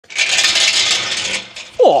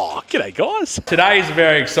Whoa, g'day guys. Today is a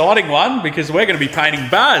very exciting one because we're going to be painting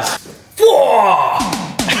Baz. Whoa!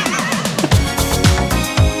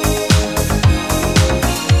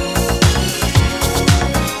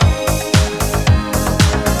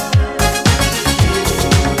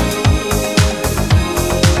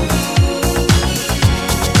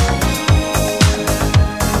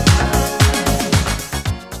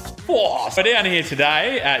 We're down here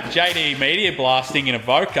today at JD Media Blasting in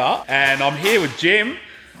Avoca, and I'm here with Jim.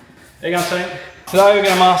 How you going, team? Today we're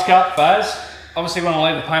going to mask up Baz. Obviously we want to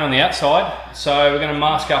leave the paint on the outside, so we're going to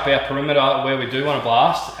mask up our perimeter where we do want to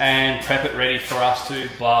blast and prep it ready for us to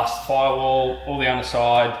blast firewall, all the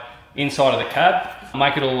underside, inside of the cab,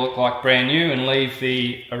 make it all look like brand new and leave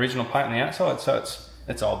the original paint on the outside, so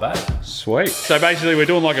it's all bad. Sweet. So basically we're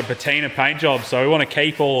doing like a patina paint job, so we want to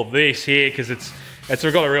keep all of this here because it's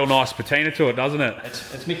got a real nice patina to it, doesn't it?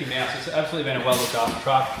 It's Mickey Mouse. It's absolutely been a well looked after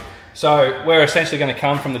truck. So we're essentially going to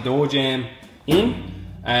come from the door jamb in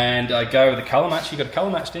and go with the colour match. You got a colour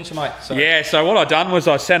match, didn't you, mate? So yeah, so what I done was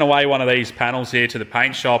I sent away one of these panels here to the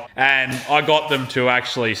paint shop and I got them to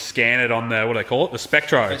actually scan it on the, what do they call it? The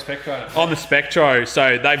Spectro. The Spectro. On the Spectro.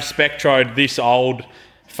 So they've Spectroed this old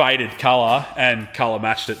faded colour and colour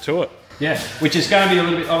matched it to it. Yeah, which is going to be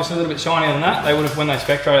obviously a little bit shinier than that. They would have, when they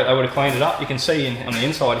spectroed it, they would have cleaned it up. You can see on the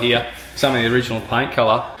inside here some of the original paint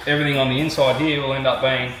colour. Everything on the inside here will end up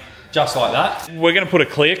being just like that. We're going to put a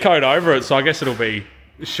clear coat over it, so I guess it'll be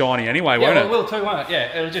shiny anyway, won't it? Yeah, it will too, won't it?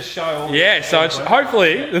 Yeah, it'll just show all. Yeah, so it's,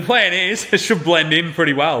 hopefully the plan is it should blend in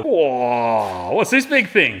pretty well. Whoa, what's this big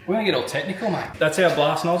thing? We're going to get all technical, mate. That's our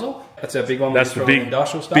blast nozzle. That's our big one. That's the big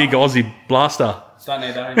industrial stuff. Big Aussie blaster. Don't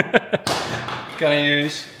need that anymore. Going to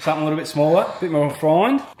use something a little bit smaller, a bit more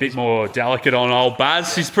refined. Bit more delicate on old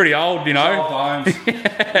Baz. He's pretty old, you know. Old bones. You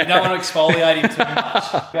don't want to exfoliate him too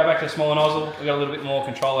much. Go back to a smaller nozzle. We've got a little bit more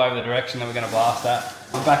control over the direction that we're going to blast at.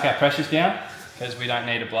 We'll back our pressures down because we don't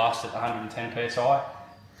need to blast at 110 psi.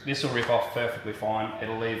 This will rip off perfectly fine.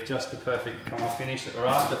 It'll leave just the perfect kind of finish that we're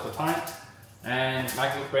after for paint and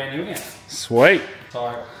make it look brand new again. Sweet. So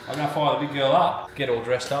I'm going to fire the big girl up, get all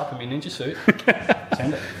dressed up in my ninja suit,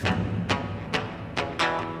 send it.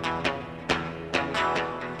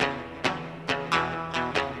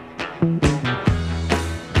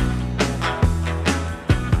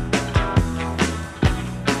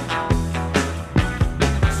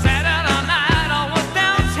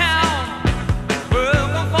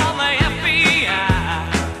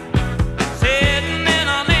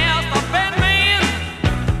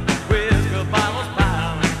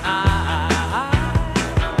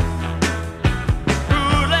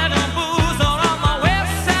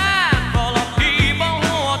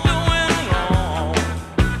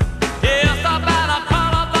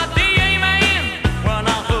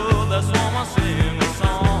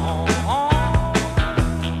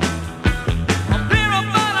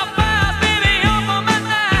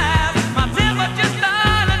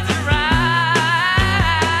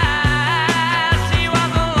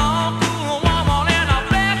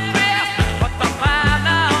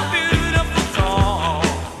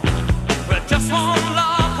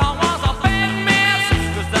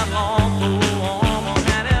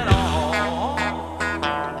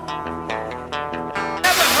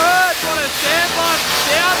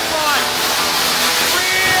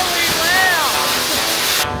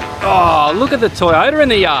 Oh, look at the Toyota in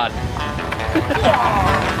the yard.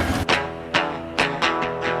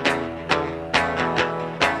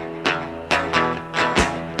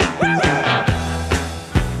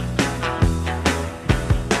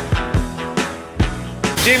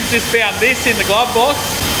 Jim's just found this in the glove box.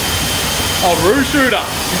 Old roo shooter.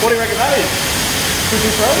 What do you reckon that is?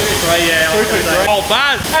 223? Yeah, old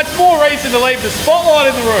Baz. That's more reason to leave the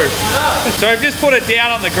spotlight in the roof. So we've just put it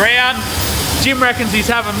down on the ground. Jim reckons he's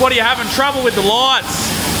having, what are you having, trouble with the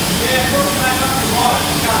lights? Yeah,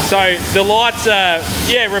 so the lights are,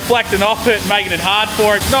 reflecting off it, making it hard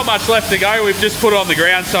for it. Not much left to go. We've just put it on the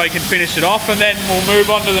ground so he can finish it off and then we'll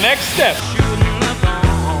move on to the next step.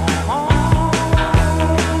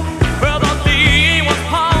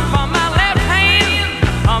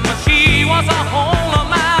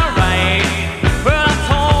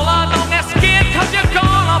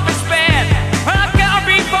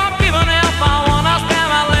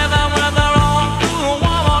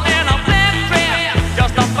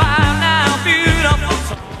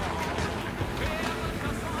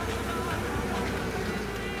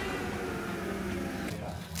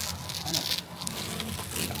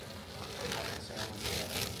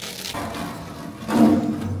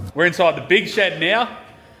 We're inside the big shed now.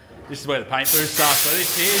 This is where the paint booth starts. So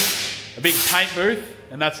this here's a big paint booth,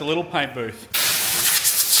 and that's a little paint booth.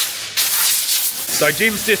 So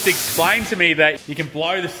Jim's just explained to me that you can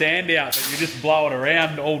blow the sand out, but you just blow it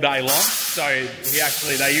around all day long. So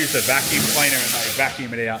they use a vacuum cleaner and they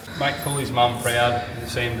vacuum it out. Make Cooley's mum proud to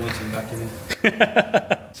see him doing some vacuuming.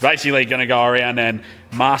 It's basically going to go around and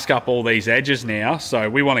mask up all these edges now.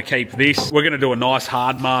 So we want to keep this. We're going to do a nice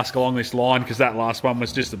hard mask along this line because that last one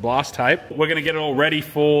was just a blast tape. We're going to get it all ready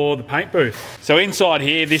for the paint booth. So inside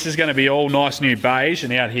here, this is going to be all nice new beige,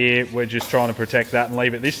 and out here, we're just trying to protect that and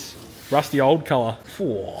leave it this rusty old colour.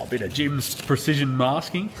 A bit of Jim's precision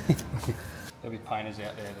masking. There'll be painters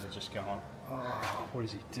out there that are just going, oh, what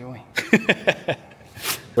is he doing?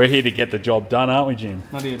 We're here to get the job done, aren't we, Jim?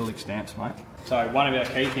 Not here to lick stamps, mate. So one of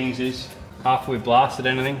our key things is, after we've blasted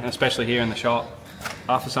anything, and especially here in the shop,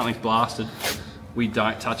 after something's blasted, we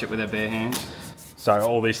don't touch it with our bare hands. So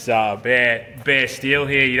all this bare steel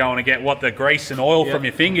here, you don't want to get the grease and oil from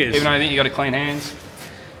your fingers. Even though I think you've got clean hands,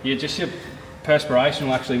 your perspiration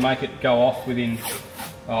will actually make it go off within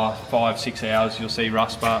 5-6 hours. You'll see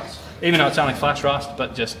rust spots. Even though it's only flash rust,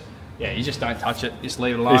 but you just don't touch it, just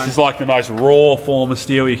leave it alone. This is like the most raw form of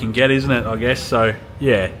steel you can get, isn't it, I guess? So,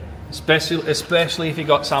 yeah. Especially if you've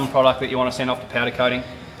got some product that you want to send off to powder coating.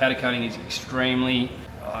 Powder coating is extremely,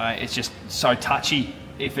 it's just so touchy.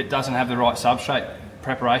 If it doesn't have the right substrate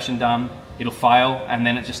preparation done, it'll fail and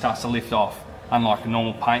then it just starts to lift off. Unlike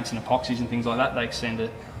normal paints and epoxies and things like that, they tend to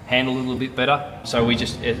handle it a little bit better. So we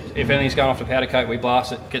just, if anything's going off to powder coat, we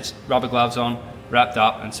blast it, gets rubber gloves on, wrapped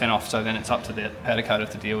up and sent off, so then it's up to the powder coater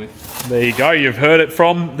to deal with. There you go, you've heard it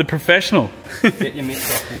from the professional. Get your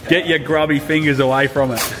mitts off. Get your grubby fingers away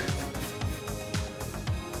from it.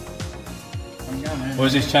 Or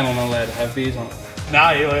is this channel not allowed to have beers on it?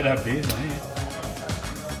 No, you're allowed to have beers on it.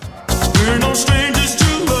 We're no strangers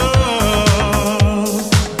to love.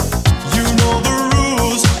 You know the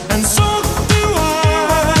rules, and so do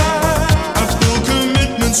I. I've still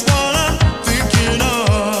commitments while I'm thinking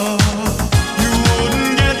of. You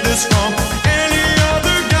wouldn't get this from any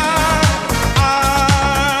other guy.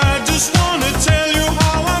 I just want to tell you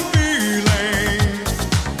how I'm feeling.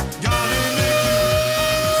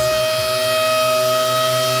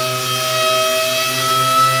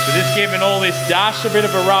 So just giving all this dash a bit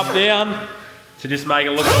of a rub down to just make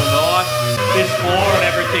it look all nice. This floor and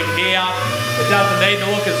everything here, it doesn't need to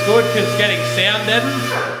look as good because it's getting sound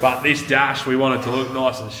deadened. But this dash, we want it to look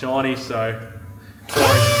nice and shiny, so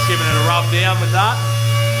just giving it a rub down with that.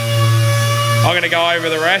 I'm going to go over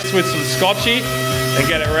the rest with some Scotchy and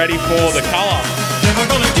get it ready for the colour. Never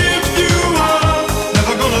gonna give you up,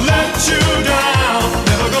 never gonna let you down,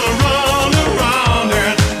 never gonna run around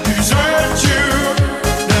and desert you,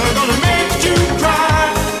 never gonna make you cry,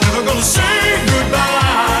 never gonna say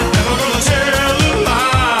goodbye, never gonna tell a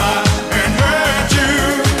lie and hurt you.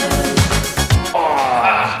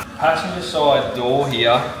 Passenger side door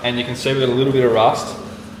here, and you can see we've got a little bit of rust.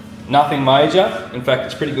 Nothing major, in fact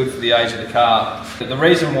it's pretty good for the age of the car. The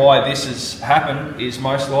reason why this has happened is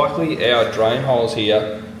most likely our drain holes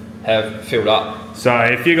here have filled up. So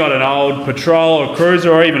if you got an old Patrol or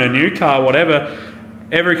Cruiser or even a new car, whatever,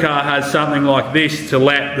 every car has something like this to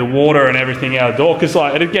let the water and everything out the door, because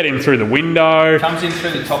like it'd get in through the window. Comes in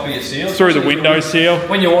through the top of your seal. Through the window seal.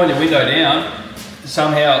 When you wind your window down,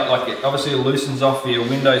 somehow, like it obviously loosens off your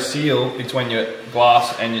window seal between your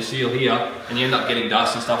glass and your seal here, and you end up getting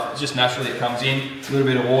dust and stuff. It's just naturally it comes in, a little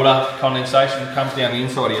bit of water, condensation comes down the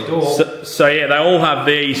inside of your door. So yeah, they all have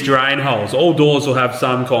these drain holes. All doors will have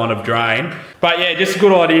some kind of drain. But yeah, just a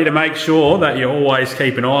good idea to make sure that you always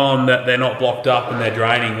keep an eye on that they're not blocked up and they're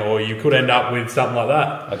draining, or you could end up with something like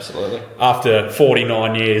that. Absolutely. After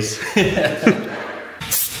 49 years.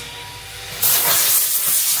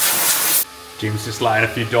 Jim's just laying a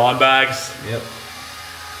few dime bags. Yep.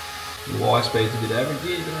 Your wire speed's a bit average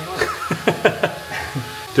here,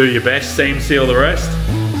 do your best, seam seal the rest.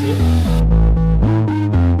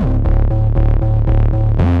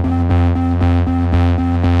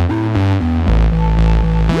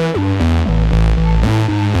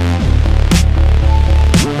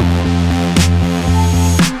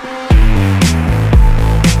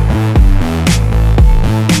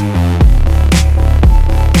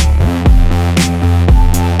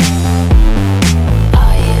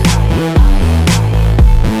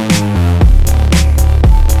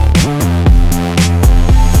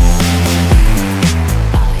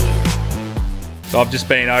 So I've just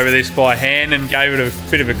been over this by hand and gave it a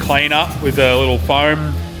bit of a clean up with a little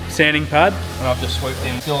foam sanding pad. And I've just swooped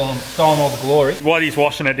in, stolen all the glory. What he's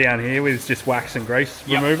washing it down here with is just wax and grease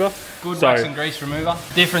remover. Good wax and grease remover.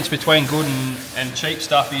 The difference between good and cheap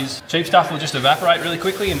stuff is cheap stuff will just evaporate really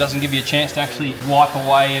quickly and doesn't give you a chance to actually wipe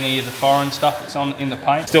away any of the foreign stuff that's on in the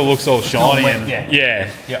paint. Still looks all shiny and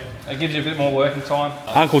yeah. It gives you a bit more working time.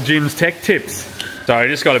 Uncle Jim's tech tips. So you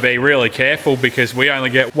just got to be really careful because we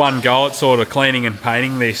only get one go at sort of cleaning and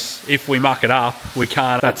painting this. If we muck it up, we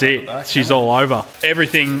can't. That's it. She's all over.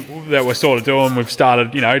 Everything that we're sort of doing, we've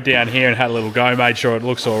started, you know, down here and had a little go, made sure it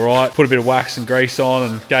looks all right. Put a bit of wax and grease on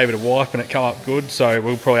and gave it a wipe and it come up good. So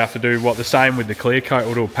we'll probably have to do the same with the clear coat.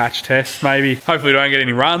 We'll do a patch test maybe. Hopefully we don't get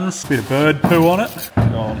any runs. Bit of bird poo on it.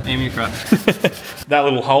 Emu crap. That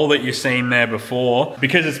little hole that you've seen there before,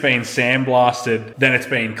 because it's been sandblasted, then it's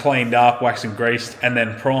been cleaned up, waxed and greased, and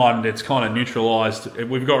then primed, it's kind of neutralised.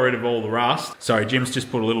 We've got rid of all the rust. So Jim's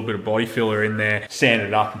just put a little bit of body filler in there, sanded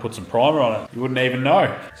it up and put some primer on it. You wouldn't even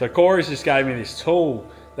know. So Corey's just gave me this tool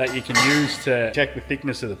that you can use to check the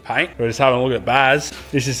thickness of the paint. We're just having a look at Baz.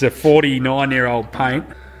 This is a 49-year-old paint,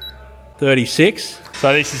 36.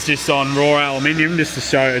 So this is just on raw aluminium, just to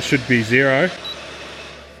show it should be 0.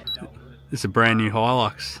 This is a brand new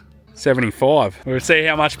Hilux, 75. We'll see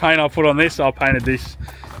how much paint I put on this. I painted this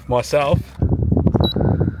myself.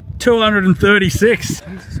 236.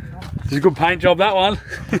 This is a good paint job, that one.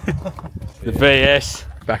 The VS,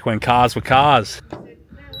 back when cars were cars.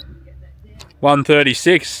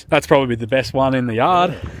 136. That's probably the best one in the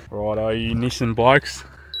yard. Righto, you Nissan blokes.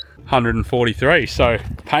 143. So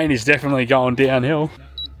paint is definitely going downhill.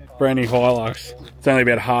 Brand new Hilux. It's only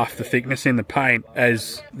about half the thickness in the paint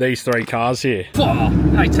as these 3 cars here. Oh,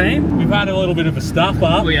 hey team. We've had a little bit of a stuff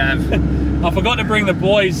up. We have. I forgot to bring the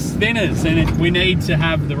boys thinners, and we need to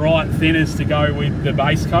have the right thinners to go with the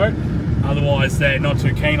base coat. Otherwise they're not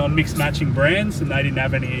too keen on mixed matching brands, and they didn't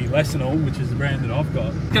have any Lessenol, which is the brand that I've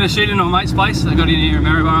got. Gonna shoot into a mate's place. I got in here in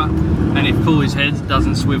Maryborough, and if Cooley's head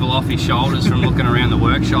doesn't swivel off his shoulders from looking around the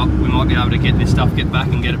workshop, we might be able to get this stuff, get back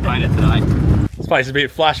and get it painted today. This place is a bit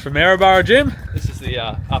flash for Maryborough, Jim. This is the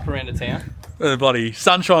upper end of town. The bloody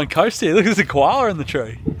Sunshine Coast here. Look, there's a koala in the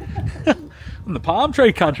tree. In the palm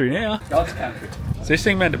tree country now. God's country. What's this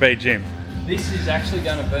thing meant to be, Jim? This is actually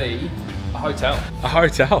going to be a hotel. A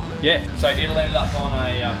hotel? Yeah, so it'll end up on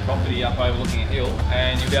a property up overlooking a hill,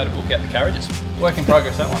 and you'll be able to book out the carriages. Work in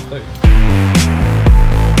progress, that one too.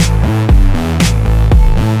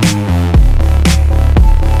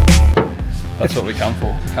 That's what we come for.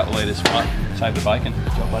 A couple litres front, save the bacon.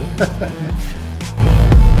 Good job, buddy.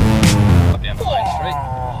 Up down to Main Street.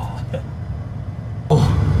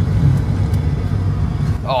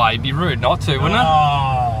 Oh, you'd be rude not to, wouldn't it?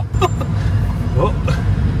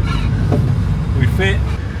 We fit.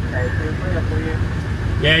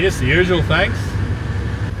 Yeah, just the usual, thanks.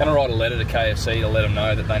 Gonna write a letter to KFC to let them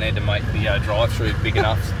know that they need to make the drive-through big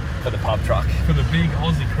enough for the pub truck. For the big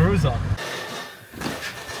Aussie cruiser.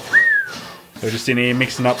 So we're just in here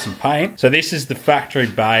mixing up some paint. So this is the factory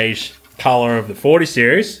beige colour of the 40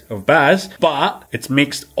 series of Baz, but it's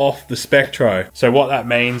mixed off the Spectro. So what that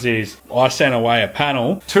means is I sent away a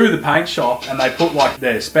panel to the paint shop and they put like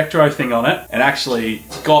their Spectro thing on it and actually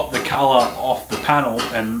got the colour off the panel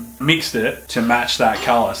and mixed it to match that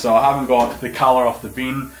colour. So I haven't got the colour off the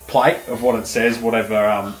bin plate of what it says,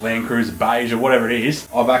 whatever Land Cruiser beige or whatever it is.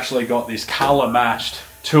 I've actually got this colour matched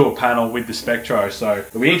to a panel with the Spectro, so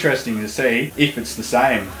it'll be interesting to see if it's the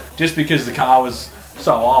same. Just because the car was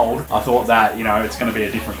so old, I thought that, you know, it's going to be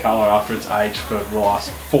a different colour after it's aged for the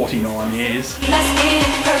last 49 years. Let's get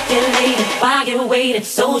it percolated, while you're waiting,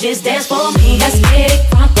 so just dance for me. Let's get it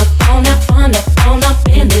crunk up on up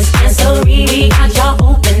in this dancery. We got y'all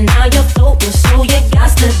open, now you're floating, so you got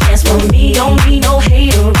to dance for me. Don't need no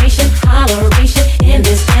hateration, holleration in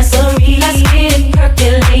this dancery. Let's get it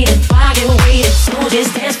percolated, while you're waiting, so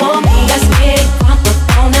just dance for me. Let's get it crunk up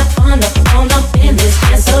on up in this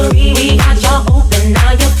dancery. We got y'all open,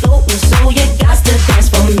 now you're floating, so you got to dance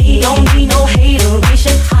for me. Don't need no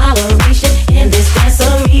hateration, holleration in this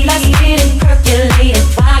dancery. Let's get it percolated,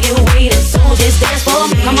 while you're waiting, so just dance for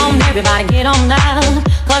me. Come on, everybody, get on down,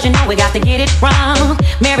 cause you know we got to get it wrong.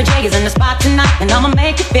 Mary J is in the spot tonight, and I'ma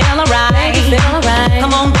make you feel alright.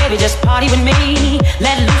 Come on, baby, just party with me.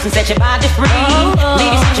 Let loose and set your body free.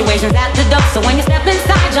 Leave your situations at the door, so when you step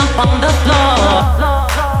inside, jump on the floor.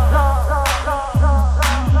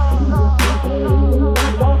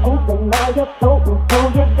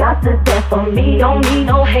 You got to dance for me. Don't need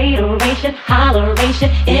no hateration, holleration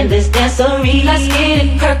in this dancery. dancery. Let's get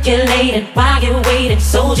it percolated while you're waiting.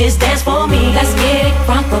 So just dance for me. Let's get it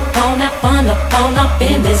crunk up on that fun up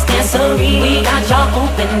in this dancery. We got y'all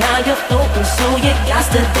open, now you're floating, so you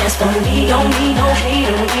got to dance for me. Don't need no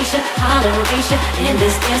hateration, holleration in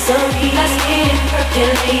this dancery. Let's get it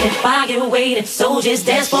percolated while you're waiting. So just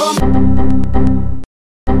dance for me.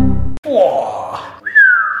 Whoa.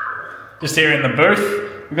 Just here in the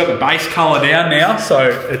booth, we've got the base colour down now,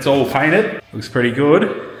 so it's all painted. Looks pretty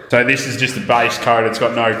good. So this is just a base coat, it's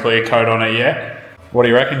got no clear coat on it yet. What do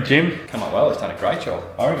you reckon, Jim? Come up well, it's done a great job.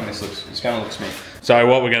 I reckon it's going to look smooth. So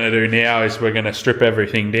what we're going to do now is we're going to strip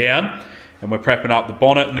everything down, and we're prepping up the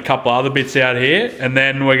bonnet and a couple other bits out here, and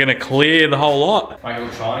then we're going to clear the whole lot. Make it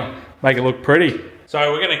look shiny. Make it look pretty.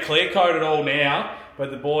 So we're going to clear coat it all now, but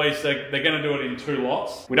the boys, they're going to do it in 2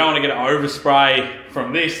 lots. We don't want to get an overspray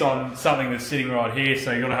from this on something that's sitting right here,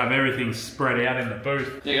 so you're going to have everything spread out in the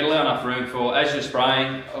booth. Yeah, you've got to allow enough room for, as you're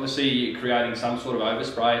spraying, obviously you're creating some sort of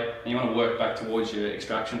overspray, and you want to work back towards your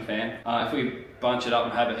extraction fan. If we bunch it up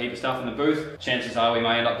and have a heap of stuff in the booth, chances are we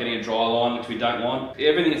may end up getting a dry line, which we don't want.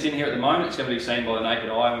 Everything that's in here at the moment, it's going to be seen by the naked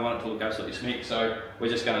eye, and we want it to look absolutely smick, so we're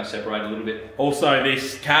just going to separate a little bit. Also,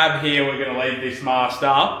 this cab here, we're going to leave this masked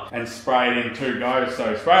up and spray it in 2 goes.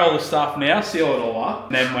 So spray all the stuff now, seal it all up,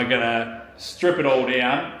 and then we're going to strip it all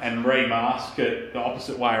down and remask it the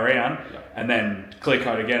opposite way around, and then clear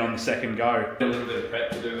coat again on the 2nd go. A little bit of prep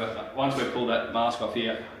to do. Once we've pulled that mask off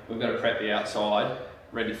here, we've got to prep the outside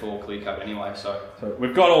ready for clear coat anyway. So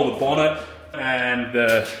we've got all the bonnet and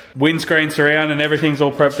the windscreen surround and everything's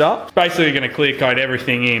all prepped up. Basically going to clear coat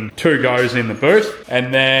everything in 2 goes in the booth,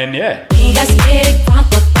 and then yeah. Let's get it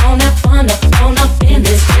crunk up on that fun up in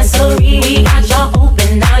this dancery. We got y'all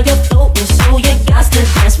open, now you're floating, so you got to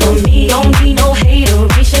dance for me. Don't need no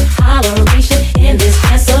hateration, holleration in this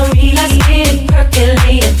dancery. Let's get it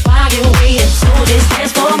percolated while you're waiting, so just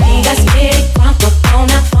dance for me. Let's get it crunk up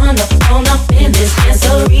on that fun up in this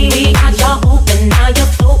dancery. We got y'all open, now you're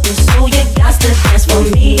floating, so you got to dance for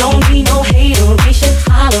me. Don't need no hateration,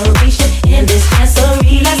 holleration in this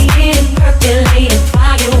dancery. Let's get it percolated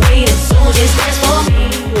while you're waiting, so just dance for me.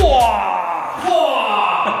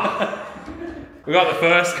 We got the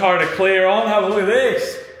first coat of clear on. Have a look at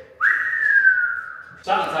this.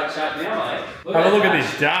 Starting to take shape now, mate. Have a look at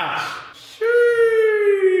this dash.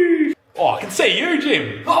 Sheesh. Oh, I can see you,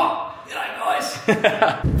 Jim. Oh, g'day, guys.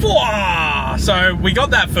 So we got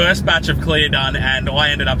that first batch of clear done, and I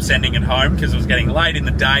ended up sending it home because it was getting late in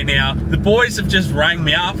the day now. The boys have just rang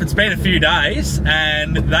me up. It's been a few days,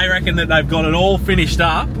 and they reckon that they've got it all finished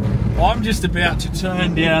up. I'm just about to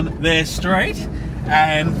turn down their street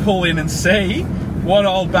and pull in and see what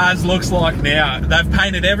old Baz looks like now. They've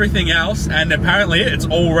painted everything else, and apparently it's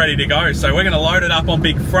all ready to go. So we're going to load it up on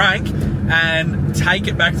Big Frank and take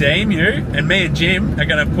it back to Emu, and me and Jim are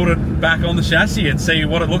going to put it back on the chassis and see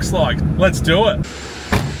what it looks like. Let's do it.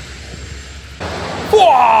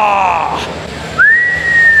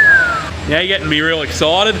 Now you're getting me real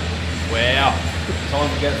excited. Wow. Time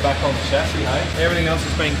to get it back on the chassis, hey? Everything else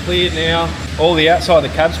has been cleared now. All the outside of the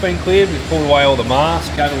cab's been cleared. We've pulled away all the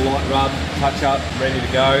masks, gave it a light rub, touch up, ready to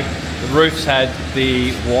go. The roof's had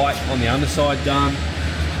the white on the underside done.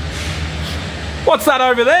 What's that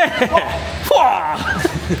over there?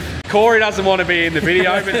 Corey doesn't want to be in the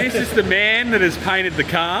video, but this is the man that has painted the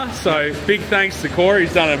car. So big thanks to Corey,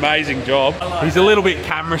 he's done an amazing job. He's a little bit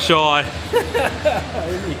camera shy.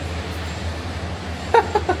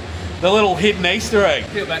 The little hidden Easter egg.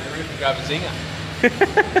 Peel back the roof and grab a zinger.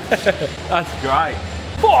 That's great.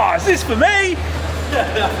 Oh, is this for me?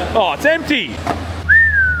 Oh, it's empty.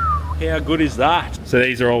 How good is that? So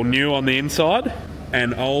these are all new on the inside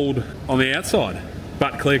and old on the outside,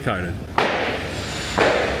 but clear coated. Look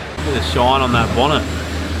at the shine on that bonnet.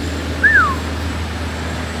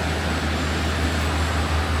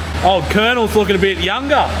 Old Colonel's looking a bit younger.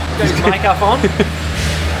 Got his makeup on.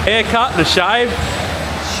 Haircut and a shave.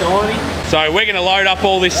 Shiny. So we're going to load up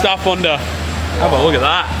all this stuff onto... Have a look at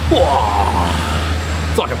that. Whoa.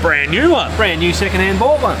 It's like a brand new one. Brand new second-hand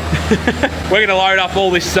bought one. We're going to load up all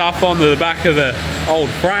this stuff onto the back of the old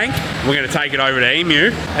Frank. We're going to take it over to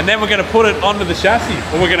Emu, and then we're going to put it onto the chassis.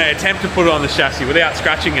 Or we're going to attempt to put it on the chassis without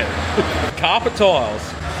scratching it. Carpet tiles.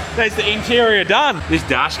 There's the interior done. This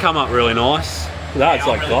dash come up really nice. That's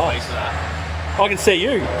like really glass. I can see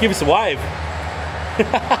you. Give us a wave.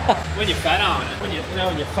 When you're fat arming it, when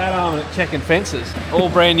you're fat arming it, checking fences, all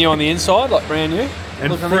brand new on the inside, like brand new,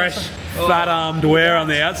 and fresh fat armed wear on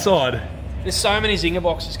the outside. There's so many zinger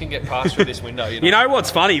boxes can get passed through this window. You know what's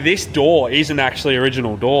funny? This door isn't actually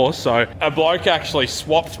original door, so a bloke actually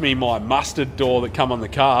swapped me my mustard door that come on the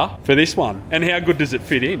car for this one. And how good does it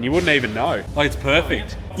fit in? You wouldn't even know. Like, it's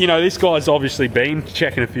perfect. You know, this guy's obviously been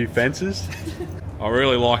checking a few fences. I'm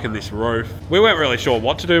really liking this roof. We weren't really sure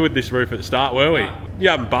what to do with this roof at the start, were we? No. You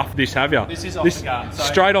haven't buffed this, have you? This is off the gun. So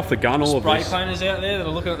straight off the gun, all of this. Spray painters out there that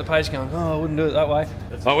are looking at the page going, oh, I wouldn't do it that way.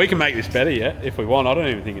 Oh, we can make this better yet, if we want. I don't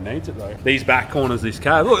even think it needs it, though. These back corners, this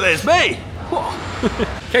cab. Look, there's me!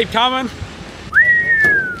 Keep coming.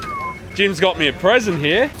 Jim's got me a present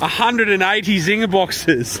here. 180 zinger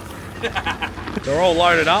boxes. They're all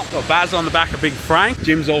loaded up. Got Baz on the back of Big Frank.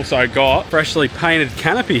 Jim's also got freshly painted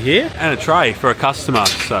canopy here and a tray for a customer.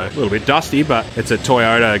 So a little bit dusty, but it's a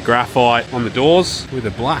Toyota graphite on the doors with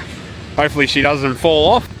a black. Hopefully she doesn't fall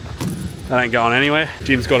off. That ain't going anywhere.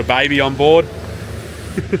 Jim's got a baby on board.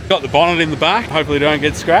 Got the bonnet in the back. Hopefully it don't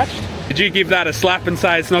get scratched. Did you give that a slap and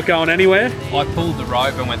say it's not going anywhere? I pulled the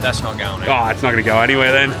rope and went, that's not going anywhere. Oh, it's not going to go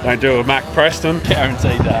anywhere then. Don't do it with Mac Preston.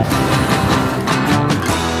 Guaranteed that.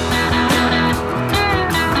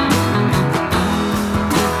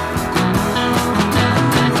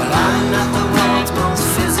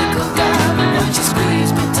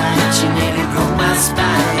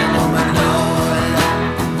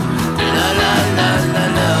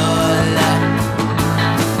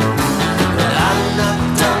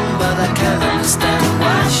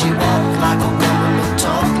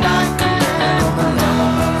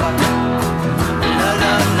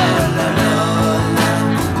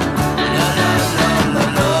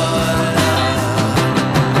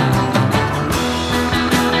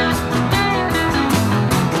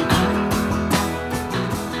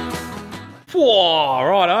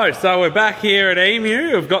 So we're back here at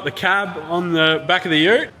Emu. We've got the cab on the back of the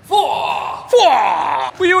ute.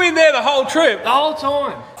 Were you in there the whole trip? The whole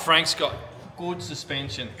time. Frank's got good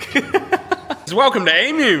suspension. Welcome to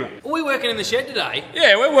Emu. Are we working in the shed today?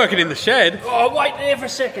 Yeah, we're working in the shed. Oh, wait there for a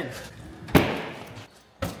second.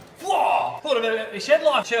 Whoa! Thought I'd have my shed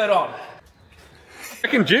life shirt on.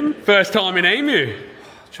 Reckon, Jim, first time in Emu.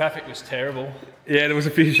 Traffic was terrible. Yeah, there was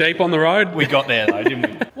a few sheep on the road. We got there though, didn't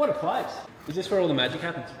we? What a place. Is this where all the magic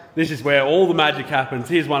happens? This is where all the magic happens.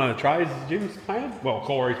 Here's one of the trays Jim's painted. Well,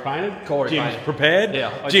 Corey's painted. Jim's painted. Prepared.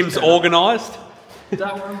 Yeah, Jim's organised.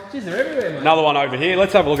 That one. Jeez, they're everywhere, mate. Another one over here.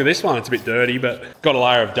 Let's have a look at this one. It's a bit dirty, but got a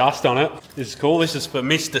layer of dust on it. This is cool. This is for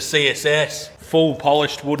Mr. CSS. Full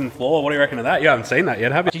polished wooden floor. What do you reckon of that? You haven't seen that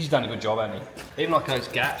yet, have you? He's done a good job, hasn't he? Even like those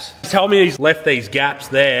gaps. Tell me he's left these gaps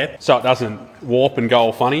there so it doesn't warp and go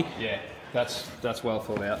all funny. Yeah. That's well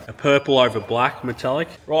thought out. A purple over black metallic.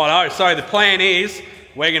 Righto, so the plan is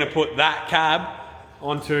we're going to put that cab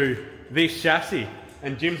onto this chassis.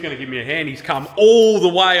 And Jim's going to give me a hand. He's come all the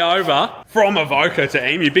way over from Avoca to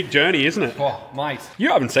Emu. Big journey, isn't it? Oh, mate.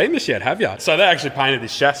 You haven't seen this yet, have you? So they actually painted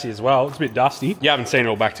this chassis as well. It's a bit dusty. You haven't seen it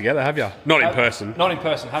all back together, have you? Not in person. Not in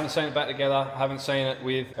person. Haven't seen it back together. Haven't seen it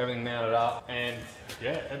with everything mounted up. And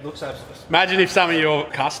yeah, it looks absolutely... Imagine if some of your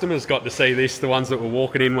customers got to see this, the ones that were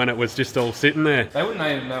walking in when it was just all sitting there. They wouldn't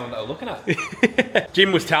even know what they were looking at.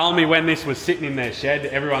 Jim was telling me when this was sitting in their shed,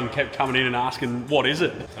 everyone kept coming in and asking, what is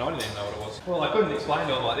it? And I didn't even know what it was. Well, I couldn't explain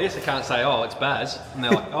to them like this. I can't say, oh, it's Baz. And they're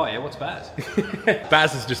like, oh yeah, what's Baz?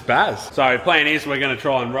 Baz is just Baz. So plan is we're going to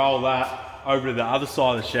try and roll that over to the other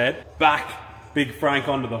side of the shed, back Big Frank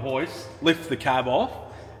onto the hoist, lift the cab off,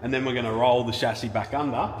 and then we're going to roll the chassis back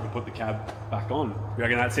under and put the cab back on. You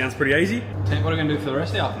reckon that sounds pretty easy? What are we going to do for the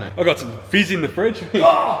rest of the afternoon? I've got some fizz in the fridge.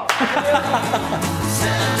 Oh!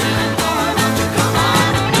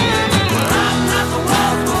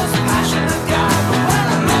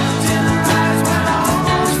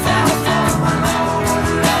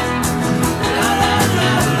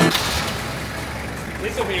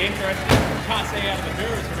 This will be interesting. Can't see out of the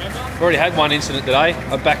mirrors, remember? I've already had one incident today.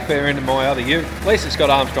 I backed fair into my other ute. At least it's got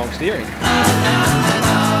Armstrong steering.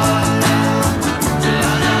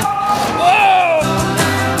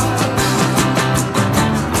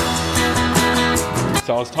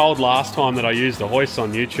 So I was told last time that I used the hoist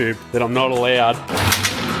on YouTube that I'm not allowed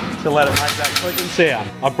to let it make that clicking sound.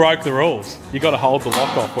 I broke the rules. You got to hold the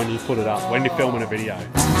lock off when you put it up, when you're filming a video.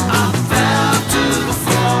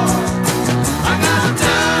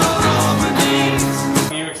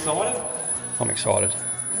 Are you excited? I'm excited.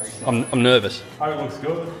 I'm nervous. Hope it looks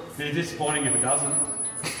good. It'd be disappointing if it doesn't.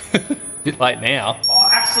 Bit late now. Oh,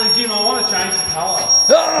 actually, Jim, I want to change the colour.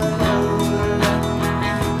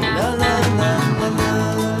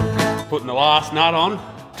 Putting the last nut on,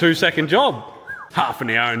 2-second job. Half an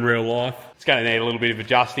hour in real life. It's going to need a little bit of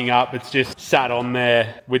adjusting up. It's just sat on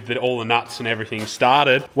there with all the nuts and everything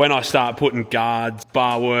started. When I start putting guards,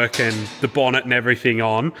 bar work and the bonnet and everything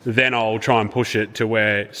on, then I'll try and push it to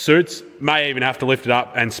where it suits. May even have to lift it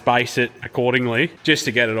up and space it accordingly just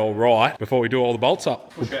to get it all right before we do all the bolts up.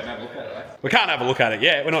 Push out and have a look at it, eh? We can't have a look at it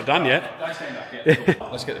yet. We're not done yet. Don't stand up yet.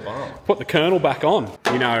 Let's get the bonnet on. Put the kernel back on.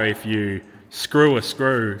 You know, if you screw a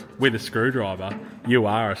screw with a screwdriver, you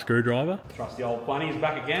are a screwdriver. Trust the old plunnies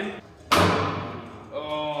back again.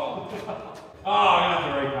 Oh, I'm gonna have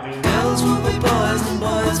to repaint. Girls will be boys and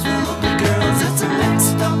boys will be girls. It's a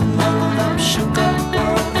mixed up world. I'm shook up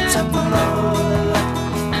world. It's up and all.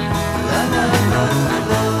 La la la la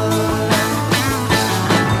la.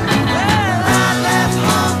 Well, I left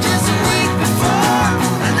home just a week before,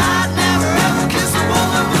 and I'd never ever kissed a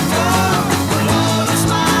woman before. But Lola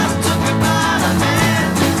smiled and took me by the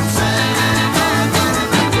hand, saying, "I'm gonna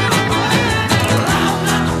make you a man." Well,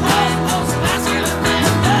 I'm not the most masculine man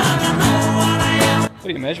that I know what I am. What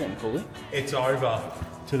are you measuring, Cooley? It's over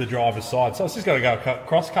to the driver's side, so it's just got to go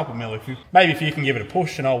across a couple mil. Maybe if you can give it a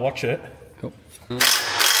push and I'll watch it. Cool. You've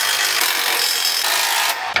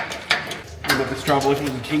got this trouble with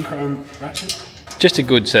the king chrome ratchet. Just a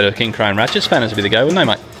good set of king chrome ratchet spanners would be the go, wouldn't they,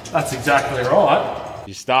 mate? That's exactly right.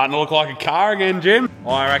 You're starting to look like a car again, Jim.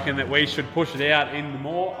 I reckon that we should push it out in the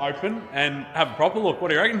more open and have a proper look. What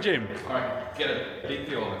do you reckon, Jim? Alright, get a big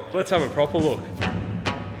feel of it. Let's have a proper look.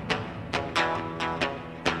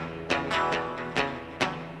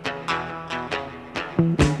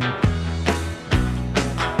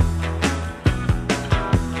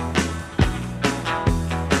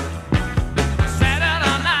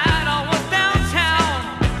 Saturday night I was downtown,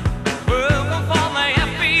 working for the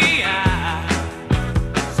FBI,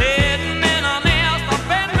 sitting in a nest of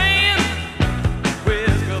Batman,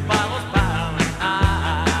 whiskey bottles piling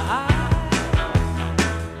high.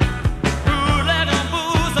 Bootlegging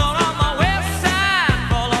booze on the west side,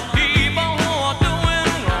 full of people who are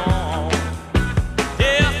doing wrong.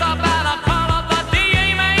 Just about to call up the DA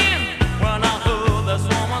man when I heard this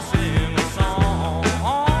woman sing a song.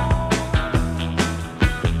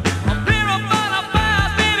 A beer about a fire,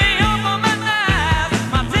 baby, over my eyes.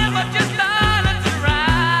 My temperature started to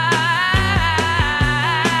rise.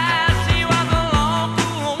 She was a long,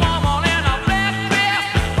 cool woman in a black dress,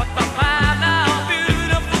 but the fine, now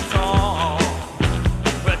beautiful song.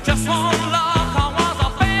 Well, just one look, I was a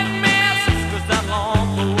bad mess, 'cause that long,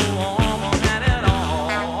 cool woman had it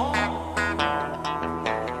all.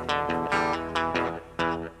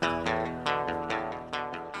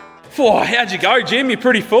 Whoa, how'd you go, Jim? You're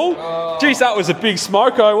pretty full. Geez, that was a big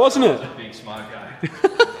smoko, wasn't it? Big smoke,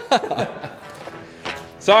 eh?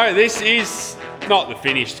 So this is not the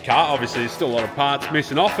finished car. Obviously, there's still a lot of parts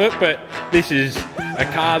missing off it, but this is a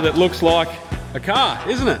car that looks like a car,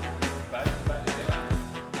 isn't it?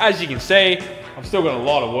 As you can see, I've still got a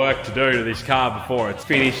lot of work to do to this car before it's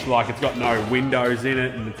finished. Like, it's got no windows in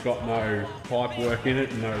it and it's got no pipe work in it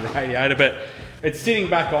and no radiator, but it's sitting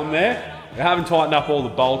back on there. I haven't tightened up all the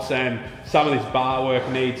bolts and some of this bar work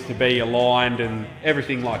needs to be aligned and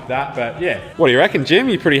everything like that, but yeah. What do you reckon, Jim?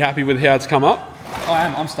 You pretty happy with how it's come up? I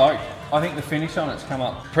am, I'm stoked. I think the finish on it's come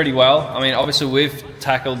up pretty well. I mean, obviously we've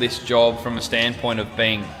tackled this job from a standpoint of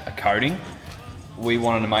being a coating. We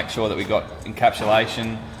wanted to make sure that we got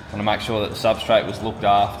encapsulation, wanted to make sure that the substrate was looked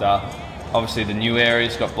after. Obviously the new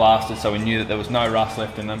areas got blasted, so we knew that there was no rust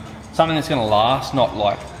left in them. Something that's gonna last, not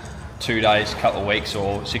like 2 days, couple of weeks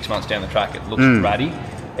or 6 months down the track. It looks ratty.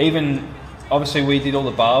 Even, obviously we did all the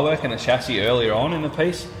bar work and the chassis earlier on in the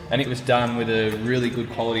piece, and it was done with a really good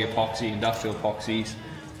quality epoxy, industrial epoxies.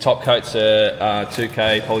 Top coats are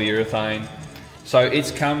 2K polyurethane. So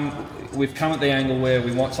we've come at the angle where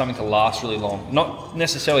we want something to last really long. Not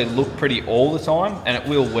necessarily look pretty all the time, and it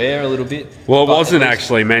will wear a little bit. Well, it wasn't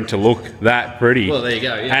actually meant to look that pretty. Well, there you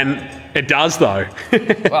go, yeah. And it does though.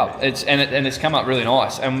 Well, it's come up really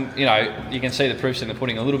nice, and you know, you can see the proofs in the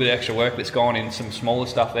pudding. A little bit of extra work that's gone in some smaller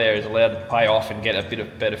stuff there is allowed to pay off and get a bit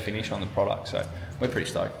of better finish on the product. So we're pretty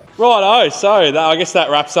stoked. Righto, so I guess that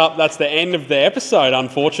wraps up. That's the end of the episode,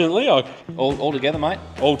 unfortunately. All together, mate.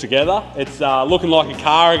 All together. It's looking like a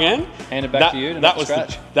car again. Hand it back to you to that knock the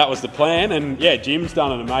scratch. that was the plan, and yeah, Jim's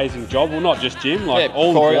done an amazing job. Well, not just Jim, like Yeah,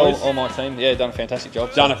 all Corey, the boys. all my team, yeah, done a fantastic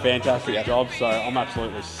job. Done a fantastic job, so I'm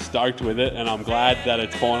absolutely stoked with it, and I'm glad that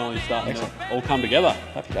it's finally starting to all come together.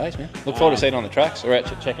 Happy days, man. Look forward to seeing it on the tracks or out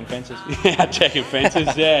checking fences. Yeah, checking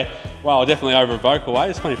fences, yeah. Well, definitely over a vocal way.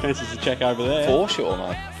 There's plenty of fences to check over there. For sure,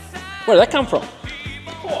 mate. Where did that come from?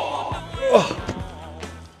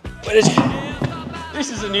 Where did you... This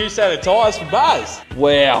is a new set of tyres for Baz.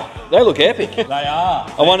 Wow, they look epic. They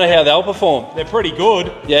are. I wonder how they'll perform. They're pretty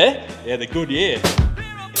good. Yeah? Yeah, they're good, yeah.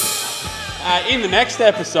 In the next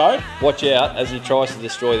episode, Watch out as he tries to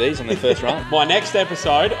destroy these on their first run. my next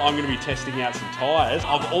episode, I'm going to be testing out some tyres.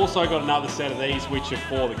 I've also got another set of these which are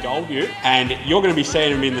for the Gold Ute, and you're going to be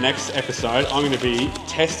seeing them in the next episode. I'm going to be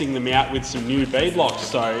testing them out with some new bead locks.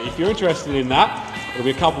 So if you're interested in that, it'll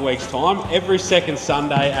be a couple of weeks' time. Every second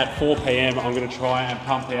Sunday at 4 PM, I'm going to try and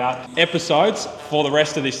pump out episodes for the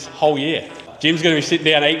rest of this whole year. Jim's going to be sitting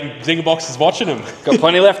down eating zinger boxes watching them. Got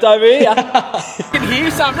plenty left over here. You can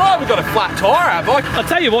hear something, right? We've got a flat tyre, have I? I'll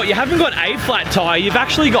tell you what, you haven't got a flat tyre, you've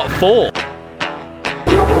actually got 4.